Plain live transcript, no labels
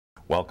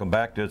Welcome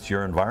back to It's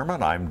Your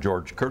Environment. I'm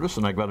George Curtis,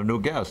 and I've got a new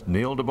guest,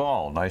 Neal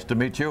Diboll. Nice to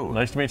meet you.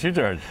 Nice to meet you,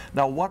 George.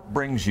 Now, what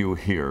brings you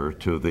here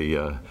to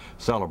the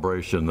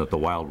celebration that the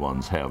Wild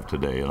Ones have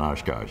today in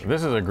Oshkosh?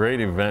 This is a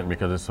great event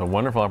because it's a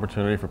wonderful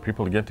opportunity for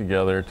people to get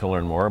together to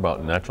learn more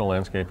about natural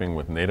landscaping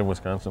with native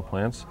Wisconsin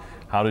plants,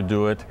 how to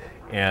do it,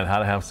 and how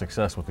to have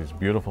success with these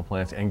beautiful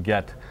plants and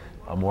get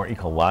a more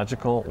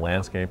ecological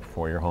landscape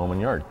for your home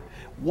and yard.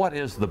 What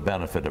is the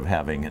benefit of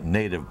having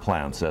native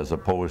plants as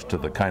opposed to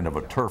the kind of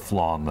a turf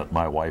lawn that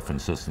my wife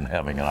insists on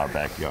having in our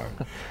backyard?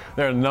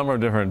 There are a number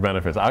of different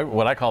benefits.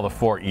 What I call the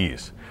 4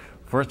 E's.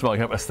 First of all,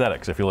 you have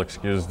aesthetics. If you'll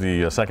excuse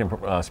the second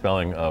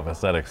spelling of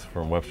aesthetics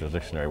from Webster's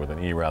Dictionary with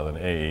an E rather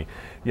than AE,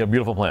 you have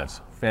beautiful plants,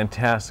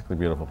 fantastically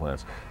beautiful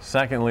plants.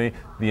 Secondly,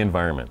 the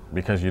environment,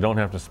 because you don't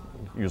have to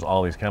use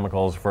all these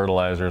chemicals,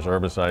 fertilizers,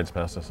 herbicides,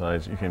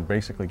 pesticides. You can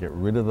basically get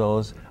rid of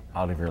those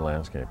out of your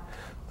landscape.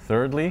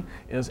 Thirdly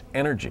is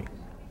energy.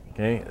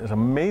 Okay, there's an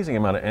amazing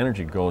amount of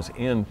energy goes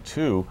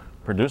into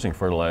producing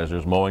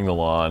fertilizers, mowing the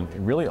lawn.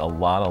 Really a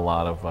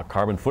lot of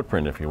carbon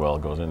footprint, if you will,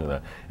 goes into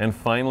that. And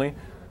finally,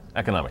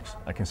 economics.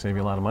 I can save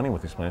you a lot of money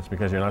with these plants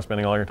because you're not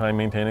spending all your time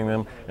maintaining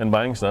them and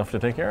buying stuff to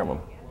take care of them.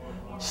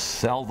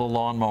 Sell the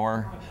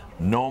lawnmower,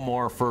 no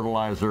more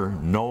fertilizer,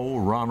 no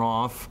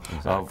runoff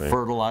of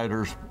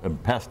fertilizers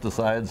and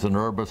pesticides and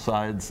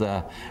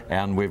herbicides,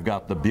 and we've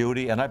got the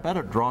beauty, and I bet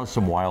it draws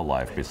some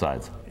wildlife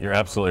besides. You're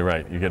absolutely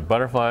right. You get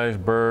butterflies,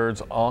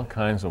 birds, all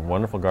kinds of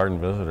wonderful garden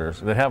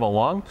visitors that have a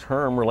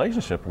long-term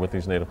relationship with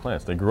these native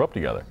plants. They grew up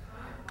together.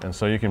 And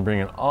so you can bring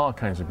in all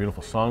kinds of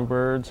beautiful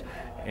songbirds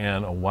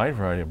and a wide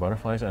variety of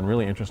butterflies and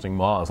really interesting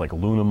moths like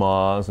Luna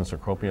moths and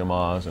Cecropia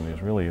moths and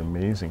these really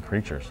amazing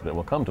creatures that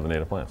will come to the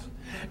native plants.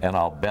 And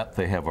I'll bet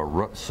they have a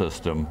root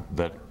system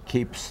that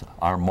keeps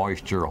our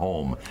moisture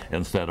home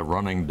instead of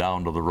running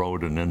down to the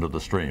road and into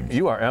the streams.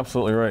 You are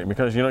absolutely right,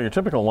 because you know your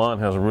typical lawn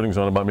has a rooting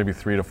zone about maybe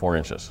 3 to 4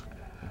 inches.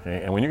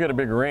 Okay? And when you get a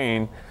big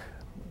rain,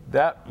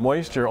 that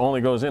moisture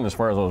only goes in as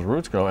far as those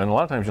roots go, and a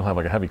lot of times you'll have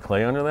like a heavy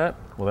clay under that.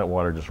 Well, that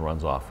water just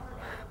runs off.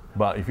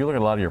 But if you look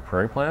at a lot of your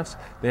prairie plants,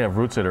 they have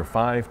roots that are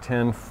 5,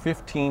 10,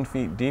 15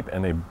 feet deep,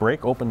 and they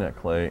break open that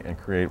clay and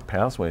create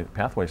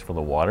pathways for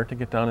the water to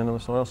get down into the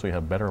soil, so you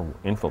have better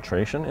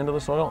infiltration into the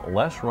soil,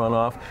 less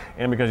runoff,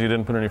 and because you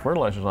didn't put any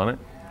fertilizers on it,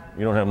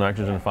 you don't have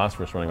nitrogen and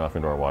phosphorus running off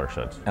into our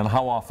watersheds. And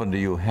how often do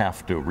you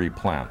have to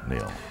replant,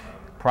 Neal?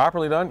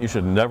 Properly done, you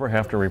should never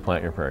have to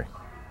replant your prairie.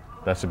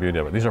 That's the beauty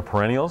of it. These are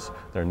perennials.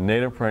 They're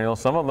native perennials.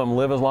 Some of them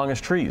live as long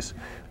as trees.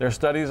 There are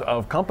studies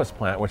of compass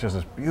plant, which is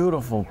this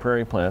beautiful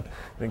prairie plant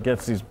that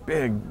gets these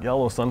big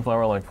yellow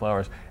sunflower-like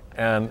flowers,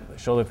 and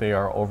show that they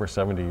are over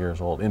 70 years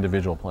old,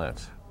 individual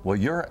plants. Well,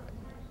 you're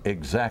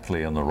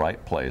exactly in the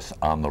right place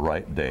on the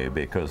right day,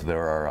 because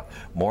there are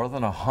more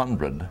than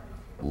 100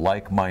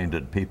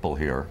 like-minded people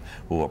here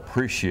who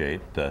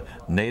appreciate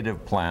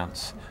native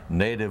plants,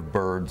 native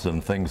birds,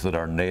 and things that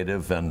are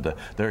native, and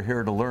they're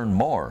here to learn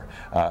more.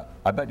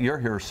 I bet you're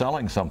here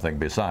selling something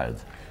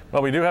besides.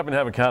 Well, we do happen to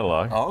have a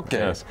catalog. Okay.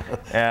 Yes.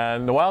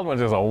 And the Wild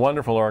Ones is a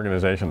wonderful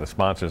organization that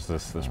sponsors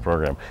this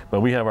program.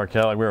 But we have our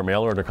catalog. We're a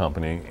mail order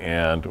company,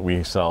 and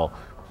we sell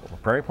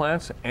prairie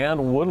plants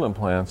and woodland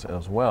plants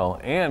as well.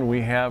 And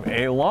we have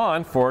a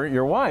lawn for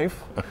your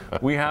wife.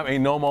 We have a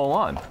no-mow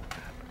lawn,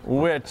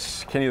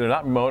 which can either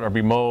not be mowed or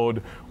be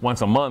mowed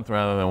once a month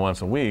rather than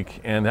once a week,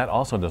 and that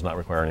also does not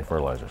require any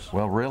fertilizers.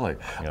 Well, really,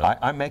 Yeah.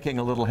 I'm making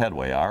a little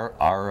headway.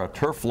 Our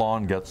turf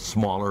lawn gets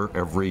smaller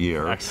every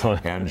year.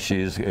 Excellent. And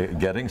she's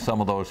getting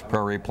some of those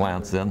prairie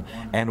plants in,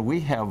 and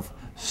we have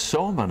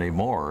so many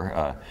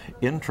more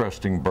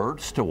interesting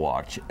birds to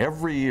watch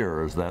every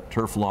year as that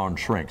turf lawn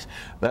shrinks.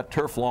 That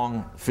turf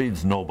lawn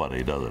feeds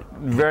nobody, does it?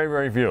 Very,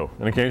 very few.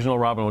 An occasional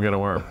robin will get a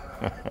worm.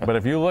 But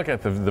if you look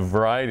at the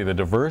variety, the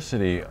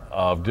diversity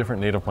of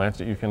different native plants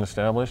that you can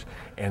establish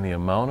and the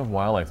amount of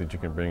wildlife that you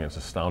can bring, it's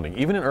astounding.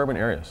 Even in urban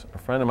areas. A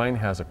friend of mine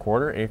has a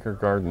 1/4-acre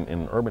garden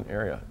in an urban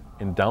area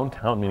in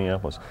downtown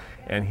Minneapolis,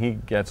 and he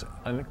gets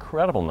an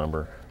incredible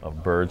number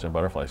of birds and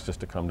butterflies just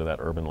to come to that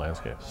urban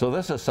landscape. So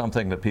this is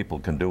something that people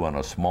can do on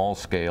a small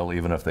scale,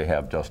 even if they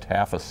have just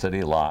half a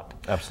city lot.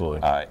 Absolutely.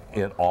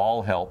 It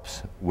all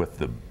helps with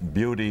the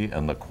beauty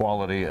and the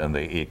quality and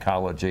the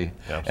ecology.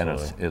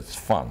 Absolutely. And it's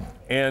fun.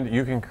 And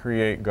you can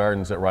create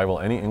gardens that rival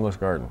any English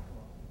garden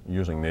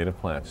using native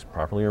plants,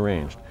 properly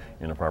arranged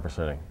in a proper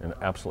setting, and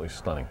absolutely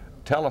stunning.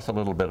 Tell us a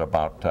little bit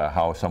about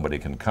how somebody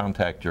can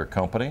contact your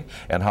company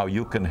and how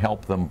you can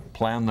help them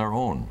plan their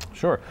own.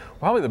 Sure.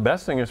 Probably the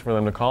best thing is for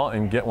them to call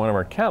and get one of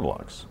our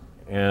catalogs.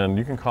 And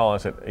you can call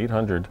us at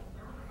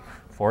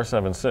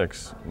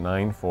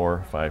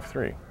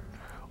 800-476-9453.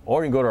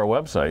 Or you can go to our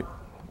website,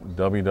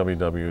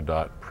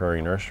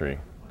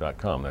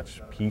 www.prairienursery.com.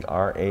 That's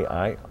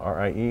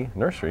P-R-A-I-R-I-E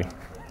nursery.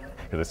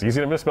 Because it's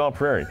easy to misspell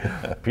prairie.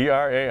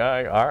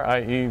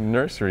 P-R-A-I-R-I-E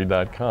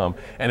nursery.com.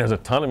 And there's a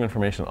ton of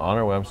information on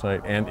our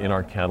website and in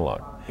our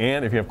catalog.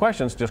 And if you have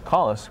questions, just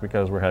call us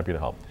because we're happy to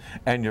help.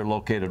 And you're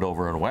located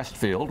over in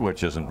Westfield,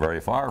 which isn't very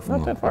far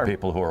from the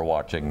people who are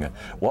watching.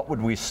 What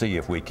would we see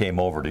if we came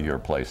over to your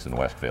place in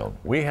Westfield?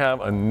 We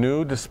have a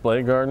new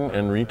display garden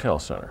and retail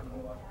center.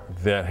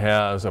 that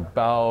has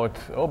about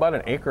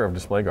an acre of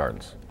display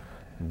gardens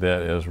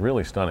that is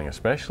really stunning,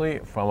 especially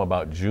from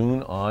about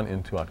June on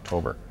into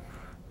October.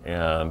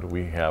 And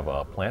we have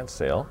a plant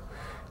sale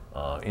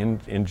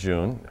in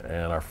June,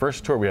 and our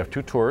first tour, we have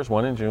 2 tours,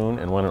 one in June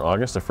and one in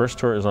August. The first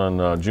tour is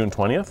on June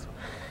 20th,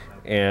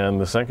 and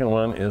the second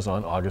one is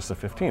on August the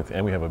 15th,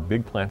 and we have a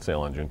big plant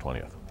sale on June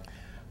 20th.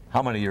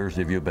 How many years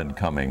have you been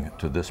coming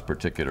to this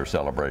particular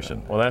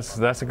celebration? Well,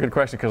 that's a good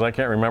question, because I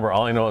can't remember.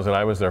 All I know is that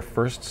I was their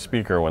first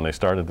speaker when they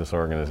started this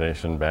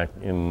organization back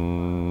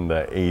in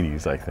the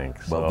 80s, I think.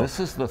 Well,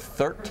 this is the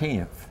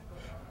 13th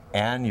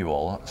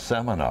annual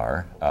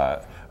seminar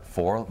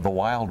for the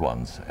wild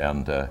ones,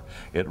 and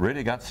it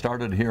really got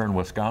started here in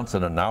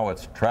Wisconsin, and now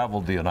it's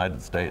traveled the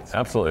United States.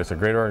 Absolutely, it's a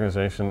great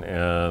organization,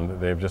 and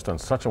they've just done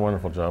such a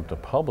wonderful job to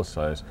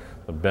publicize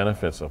the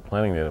benefits of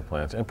planting native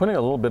plants and putting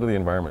a little bit of the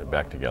environment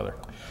back together.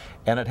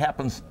 And it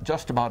happens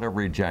just about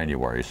every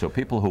January, so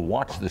people who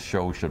watch this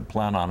show should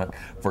plan on it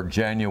for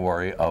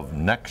January of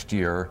next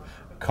year.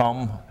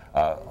 Come.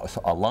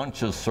 A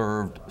lunch is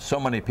served, so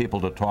many people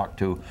to talk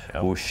to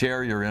who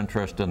share your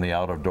interest in the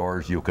out of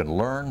doors. You can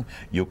learn,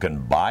 you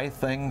can buy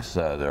things,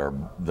 their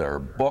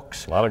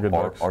books, a lot of good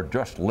books, or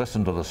just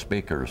listen to the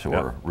speakers who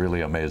are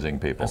really amazing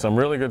people. And some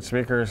really good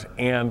speakers,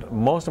 and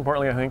most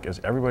importantly, I think, is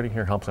everybody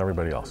here helps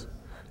everybody else.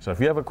 So if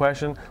you have a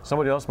question,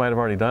 somebody else might have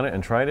already done it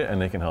and tried it, and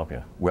they can help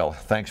you. Well,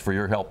 thanks for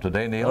your help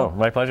today, Neal. Oh,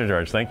 my pleasure,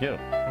 George. Thank you.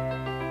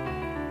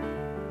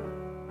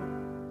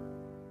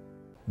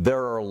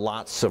 There are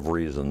lots of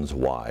reasons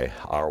why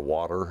our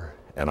water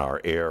and our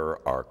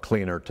air are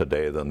cleaner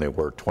today than they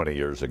were 20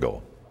 years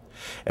ago.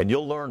 And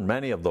you'll learn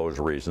many of those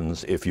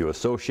reasons if you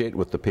associate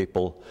with the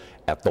people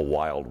at the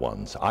Wild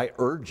Ones. I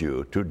urge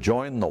you to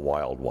join the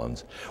Wild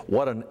Ones.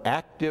 What an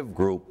active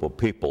group of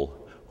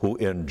people who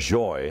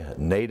enjoy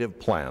native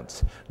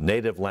plants,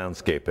 native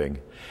landscaping,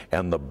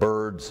 and the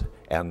birds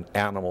and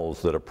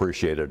animals that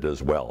appreciate it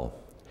as well.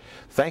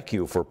 Thank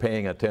you for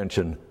paying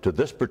attention to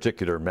this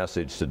particular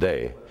message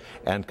today,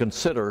 and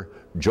consider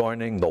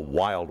joining the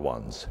Wild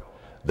Ones.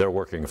 They're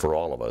working for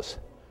all of us.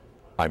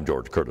 I'm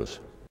George Curtis.